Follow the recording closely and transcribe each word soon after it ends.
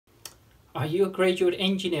Are you a graduate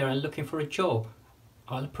engineer and looking for a job?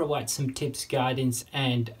 I'll provide some tips, guidance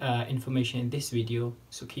and information in this video,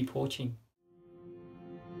 so keep watching.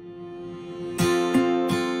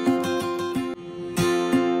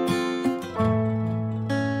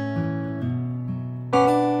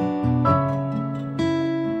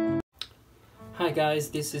 Hi guys,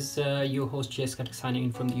 this is your host Jessica signing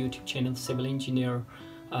in from the YouTube channel Civil Engineer.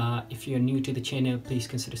 If you're new to the channel, please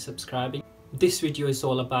consider subscribing. This video is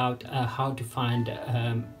all about how to find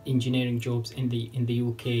engineering jobs in the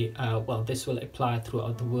UK. Well, this will apply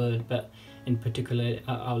throughout the world, but in particular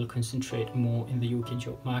I will concentrate more in the UK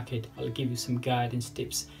job market. I'll give you some guidance,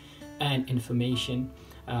 tips and information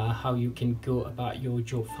how you can go about your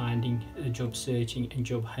job finding, job searching and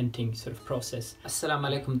job hunting sort of process. अस्सलाम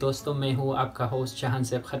वालेकुम दोस्तों, मैं हूँ आपका host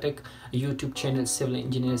Jahanzeb खटक, YouTube channel civil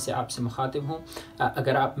engineer से आपसे मुखातिब हूँ।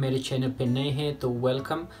 अगर आप मेरे चैनल पे नए हैं तो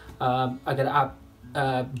वेलकम। अगर आप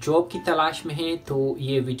जॉब की तलाश में हैं तो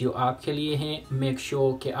ये वीडियो आपके लिए है। मेक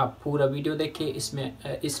श्योर कि आप पूरा वीडियो देखें। इसमें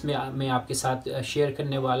मैं आपके साथ शेयर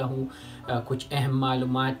करने वाला हूँ कुछ अहम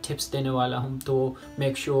मालूमात, टिप्स देने वाला हूँ, तो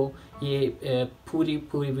मेक श्योर ये पूरी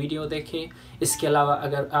वीडियो देखें। इसके अलावा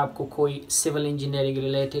अगर आपको कोई civil engineering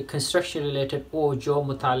related, construction related और जॉब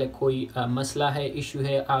मुतालिक कोई मसला है, इशू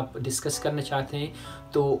है, आप डिस्कस करना चाहते हैं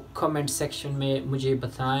तो कमेंट सेक्शन में मुझे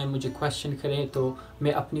बताएं, मुझे क्वेश्चन करें, तो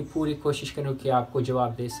मैं अपनी पूरी कोशिश करूँ कि आपको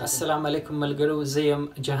जवाब दे सकूं। अस्सलाम वालेकुम मलगरू ज़ेम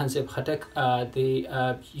जहांज़ेब खटक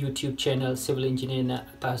the YouTube channel Civil Engineer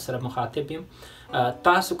Tasra मुखातिब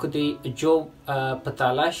तासु खुदी जॉब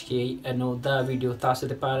पतालाश की नो दा वीडियो तासु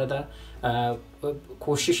दे पारा दा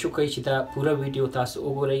कोशिश कई चिता पूरा वीडियो तासु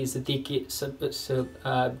ओगोरे इज़्ज़ती की सब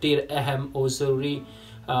देर अहम और ज़रूरी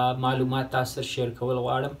मालूमात तासर शेयर कवल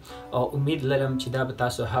वाड़म और उम्मीद लरम चिदा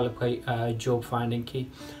बतासो हेल्प कई जॉब फाइंडिंग की।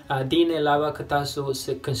 दीन अलावा कतासो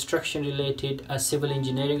से construction related, civil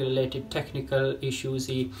engineering related technical issues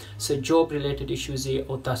ही, से जॉब रिलेटेड इश्यूज ही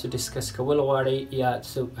और तासो डिस्कस कवल वाड़े या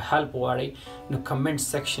से हेल्प वाड़े न कमेंट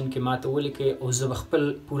सेक्शन के मात वो लिखे और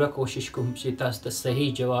ज़बख़पल पूरा कोशिश को मुझे तास द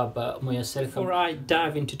सही जवाब मुयस्सर। Before I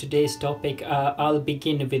dive into today's topic, I'll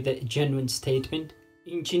begin with a genuine statement.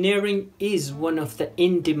 Engineering is one of the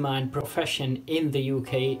in-demand profession in the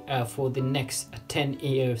UK for the next 10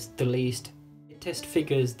 years the least. Latest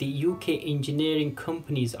figures, the UK engineering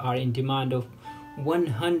companies are in demand of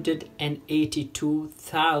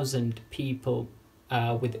 182,000 people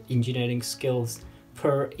with engineering skills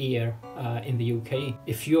per year in the UK.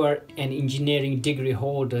 If you are an engineering degree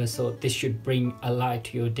holder, so this should bring a light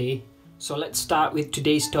to your day. So let's start with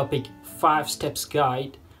today's topic, 5 steps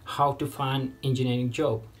guide how to find engineering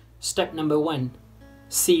job. Step number 1,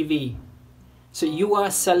 CV. So you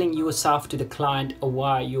are selling yourself to the client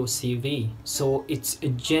via your CV. So it's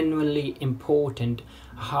genuinely important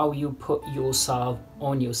how you put yourself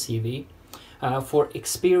on your CV. For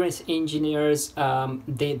experienced engineers,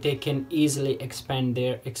 they can easily expand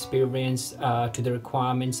their experience to the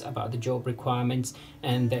requirements, about the job requirements,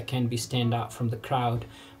 and they can be stand out from the crowd.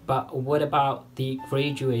 But what about the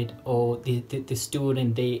graduate or the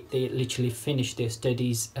student? They literally finish their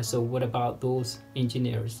studies. So what about those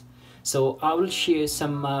engineers? So I will share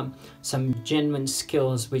some genuine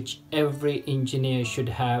skills which every engineer should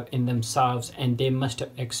have in themselves, and they must have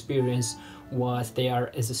experienced whilst they are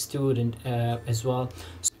as a student as well.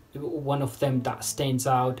 So one of them that stands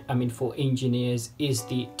out, I mean, for engineers is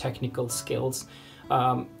the technical skills.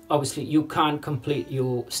 Obviously you can't complete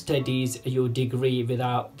your studies, your degree,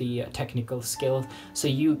 without the technical skills. So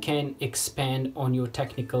you can expand on your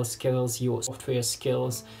technical skills, your software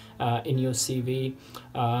skills in your CV.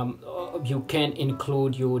 You can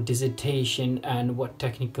include your dissertation and what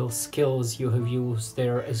technical skills you have used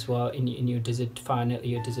there as well in your final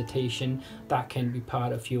year dissertation. That can be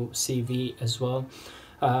part of your CV as well.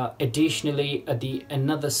 Additionally,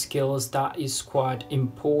 another skills that is quite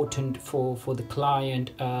important for the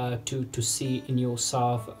client to see in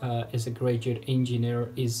yourself as a graduate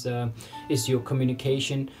engineer is your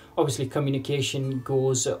communication. Obviously communication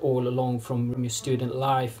goes all along from your student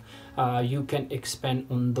life. You can expand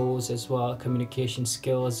on those as well, communication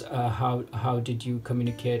skills. How did you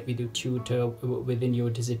communicate with your tutor, within your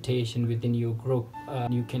dissertation, within your group?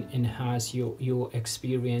 You can enhance your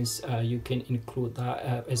experience. You can include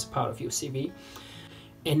that as part of your CV.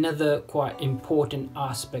 Another quite important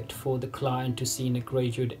aspect for the client to see in a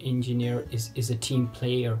graduate engineer is a team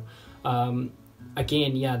player.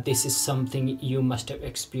 Again, yeah, this is something you must have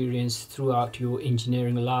experienced throughout your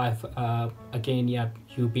engineering life. Again, yeah,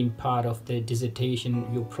 you've been part of the dissertation,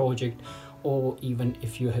 your project, or even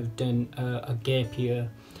if you have done a gap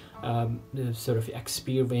year, the sort of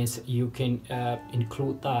experience, you can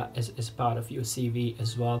include that as part of your CV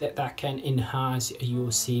as well. That can enhance your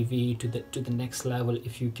CV to the next level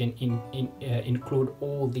if you can include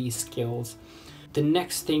all these skills. The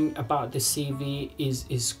next thing about the CV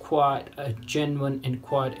is quite genuine and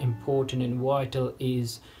quite important and vital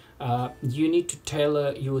is you need to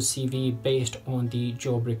tailor your CV based on the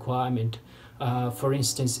job requirement. For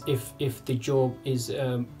instance, if the job is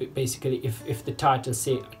basically if the title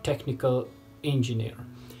say technical engineer,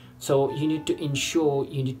 so you need to ensure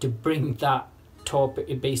you need to bring that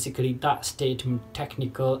topic, basically that statement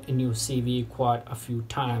technical, in your CV quite a few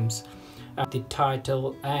times. The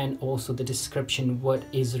title and also the description, what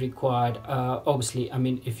is required. Obviously, I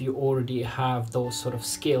mean, if you already have those sort of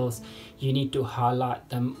skills, you need to highlight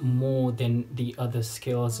them more than the other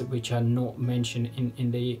skills which are not mentioned in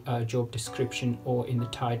the job description or in the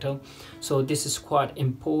title. So this is quite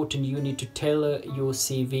important. You need to tailor your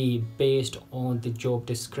CV based on the job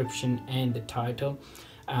description and the title,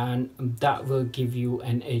 and that will give you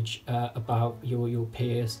an edge about your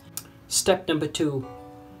peers. Step number 2,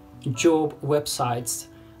 job websites.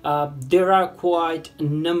 There are quite a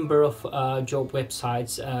number of job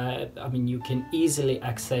websites. I mean, you can easily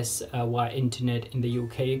access via internet in the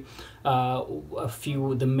UK. A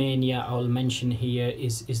few, the main I'll mention here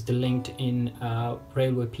is the LinkedIn,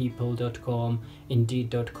 railwaypeople.com,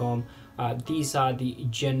 indeed.com. These are the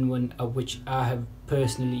genuine which I have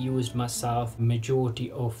personally used myself.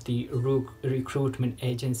 Majority of the recruitment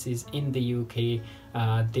agencies in the UK,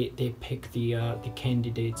 they pick the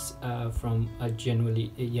candidates from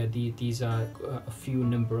generally, these are a few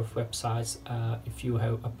number of websites. If you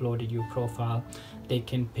have uploaded your profile, they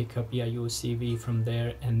can pick up your CV from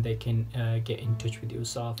there, and they can get in touch with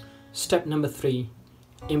yourself. Step number 3,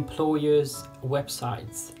 employers'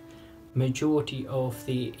 websites. Majority of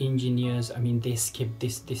the engineers, I mean, they skip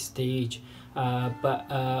this stage, but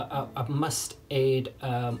I must add,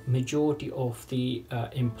 majority of the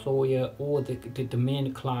employer or the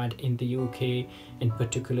main client in the UK, in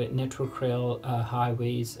particular Network Rail,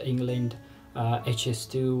 Highways England,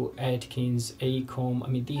 HS2, Atkins, AECOM. I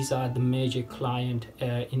mean, these are the major client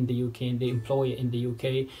in the UK, and the employer in the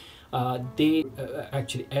UK. They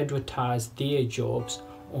actually advertise their jobs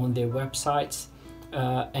on their websites.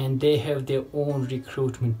 And they have their own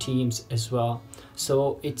recruitment teams as well.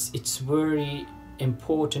 So it's very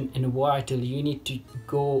important and vital. You need to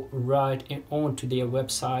go right onto their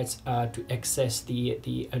websites to access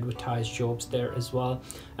the advertised jobs there as well.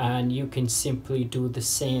 And you can simply do the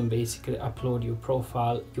same, basically upload your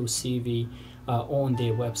profile, your CV on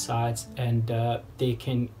their websites, and they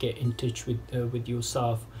can get in touch with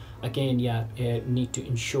yourself. Again, need to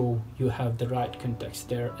ensure you have the right context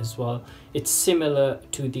there as well. It's similar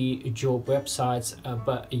to the job websites,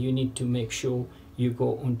 but you need to make sure you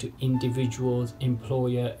go onto individuals,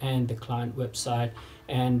 employer, and the client website,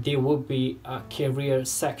 and there will be a career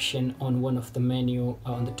section on one of the menu,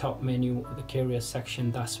 on the top menu, the career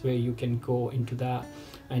section. That's where you can go into that,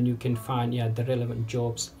 and you can find the relevant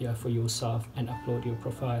jobs for yourself and upload your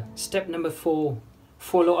profile. Step number 4,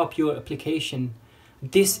 follow up your application.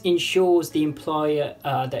 This ensures the employer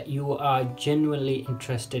that you are genuinely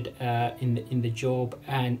interested in the job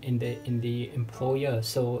and in the employer.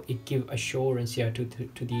 So it gives assurance to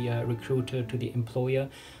the recruiter, to the employer.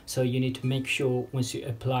 So you need to make sure once you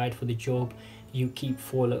applied for the job, you keep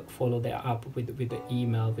follow that up with the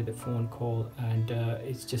email, with the phone call, and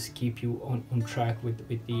it's just keep you on track with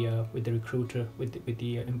the recruiter, with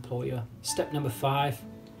the employer. Step number 5,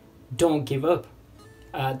 don't give up.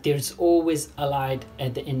 There's always a light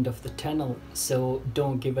at the end of the tunnel, so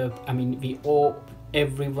don't give up. I mean,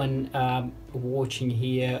 everyone watching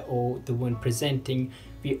here or the one presenting,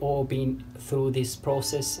 we all been through this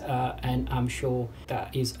process, and I'm sure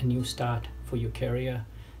that is a new start for your career.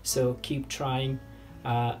 So keep trying,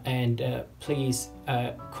 and please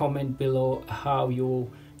comment below how your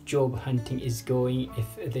job hunting is going.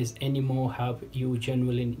 If there's any more help you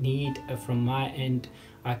generally need from my end,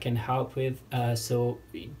 I can help with, so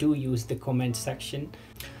do use the comment section.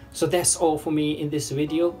 So that's all for me in this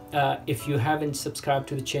video. If you haven't subscribed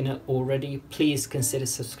to the channel already, please consider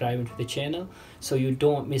subscribing to the channel so you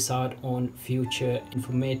don't miss out on future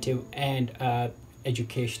informative and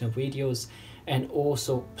educational videos. And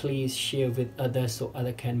also please share with others so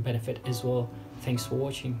others can benefit as well. Thanks for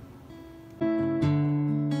watching.